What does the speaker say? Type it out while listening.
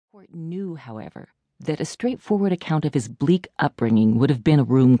McCourt knew, however, that a straightforward account of his bleak upbringing would have been a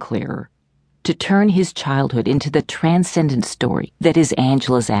room clearer. To turn his childhood into the transcendent story that is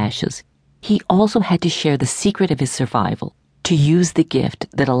Angela's Ashes, he also had to share the secret of his survival, to use the gift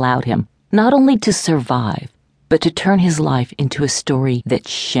that allowed him not only to survive, but to turn his life into a story that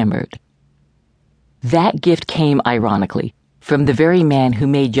shimmered. That gift came, ironically, from the very man who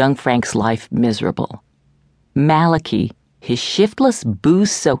made young Frank's life miserable. Malachi, his shiftless,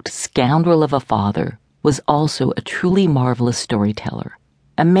 booze-soaked scoundrel of a father, was also a truly marvelous storyteller,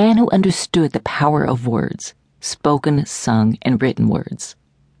 a man who understood the power of words, spoken, sung, and written words.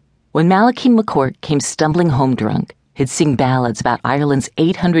 When Malachi McCourt came stumbling home drunk, he'd sing ballads about Ireland's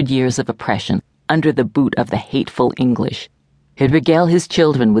 800 years of oppression under the boot of the hateful English. He'd regale his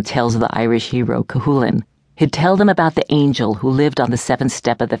children with tales of the Irish hero, Cuchulainn. He'd tell them about the angel who lived on the seventh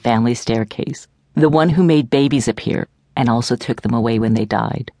step of the family staircase, the one who made babies appear and also took them away when they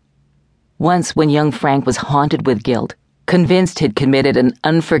died. Once, when young Frank was haunted with guilt, convinced he'd committed an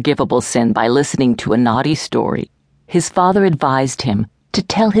unforgivable sin by listening to a naughty story, his father advised him to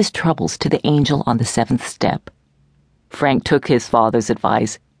tell his troubles to the angel on the seventh step. Frank took his father's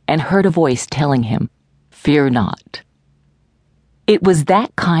advice and heard a voice telling him, "Fear not." It was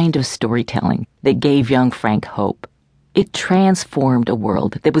that kind of storytelling that gave young Frank hope. It transformed a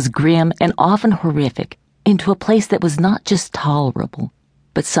world that was grim and often horrific into a place that was not just tolerable,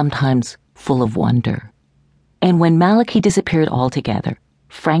 but sometimes full of wonder. And when Malachi disappeared altogether,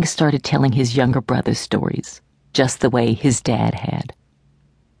 Frank started telling his younger brother's stories, just the way his dad had.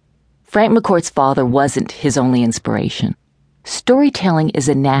 Frank McCourt's father wasn't his only inspiration. Storytelling is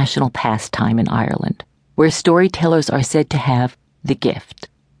a national pastime in Ireland, where storytellers are said to have the gift,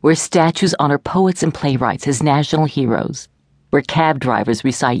 where statues honor poets and playwrights as national heroes, where cab drivers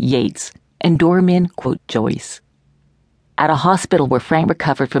recite Yeats and doormen quote Joyce. At a hospital where Frank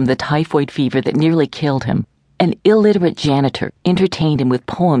recovered from the typhoid fever that nearly killed him, an illiterate janitor entertained him with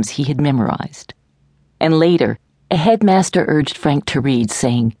poems he had memorized. And later, a headmaster urged Frank to read,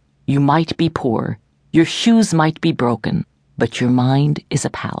 saying, "You might be poor, your shoes might be broken, but your mind is a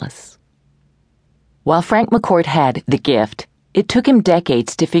palace." While Frank McCourt had the gift, it took him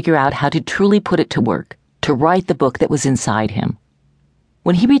decades to figure out how to truly put it to work, to write the book that was inside him.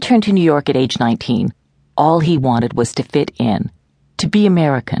 When he returned to New York at age 19, all he wanted was to fit in, to be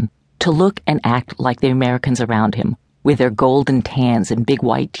American, to look and act like the Americans around him, with their golden tans and big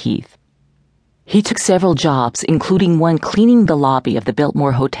white teeth. He took several jobs, including one cleaning the lobby of the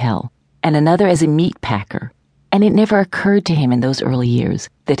Biltmore Hotel, and another as a meat packer, and it never occurred to him in those early years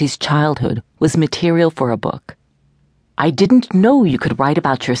that his childhood was material for a book. "I didn't know you could write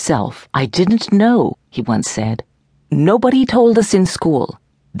about yourself. I didn't know," he once said. "Nobody told us in school.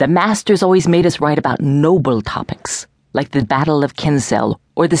 The masters always made us write about noble topics, like the Battle of Kinsale,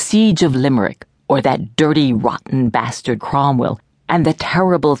 or the Siege of Limerick, or that dirty, rotten bastard Cromwell, and the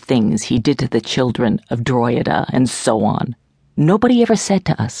terrible things he did to the children of Drogheda, and so on. Nobody ever said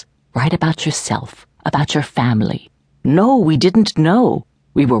to us, write about yourself, about your family. No, we didn't know.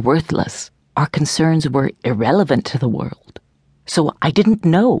 We were worthless. Our concerns were irrelevant to the world. So I didn't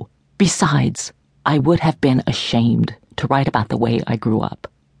know. Besides, I would have been ashamed to write about the way I grew up."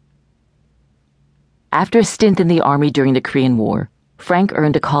 After a stint in the Army during the Korean War, Frank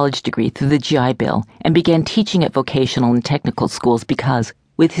earned a college degree through the GI Bill and began teaching at vocational and technical schools because,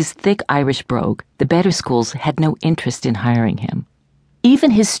 with his thick Irish brogue, the better schools had no interest in hiring him.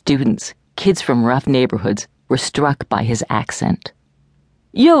 Even his students, kids from rough neighborhoods, were struck by his accent.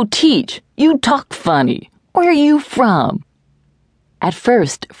 "Yo, teach, you talk funny. Where are you from?" At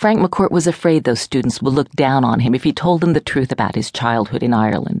first, Frank McCourt was afraid those students would look down on him if he told them the truth about his childhood in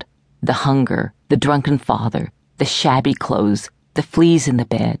Ireland. The hunger, the drunken father, the shabby clothes, the fleas in the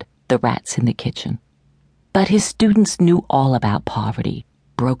bed, the rats in the kitchen. But his students knew all about poverty,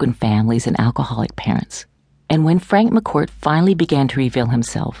 broken families, and alcoholic parents. And when Frank McCourt finally began to reveal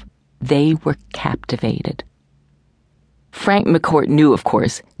himself, they were captivated. Frank McCourt knew, of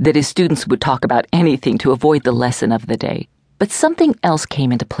course, that his students would talk about anything to avoid the lesson of the day, but something else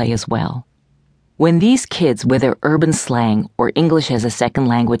came into play as well. When these kids with their urban slang or English as a second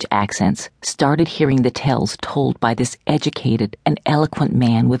language accents started hearing the tales told by this educated and eloquent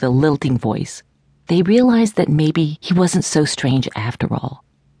man with a lilting voice, they realized that maybe he wasn't so strange after all.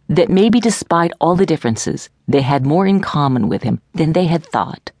 That maybe despite all the differences, they had more in common with him than they had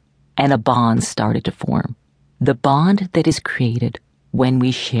thought, and a bond started to form. The bond that is created when we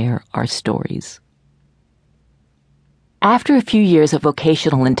share our stories. After a few years of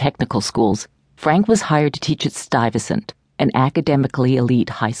vocational and technical schools, Frank was hired to teach at Stuyvesant, an academically elite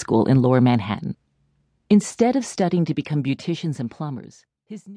high school in Lower Manhattan. Instead of studying to become beauticians and plumbers, his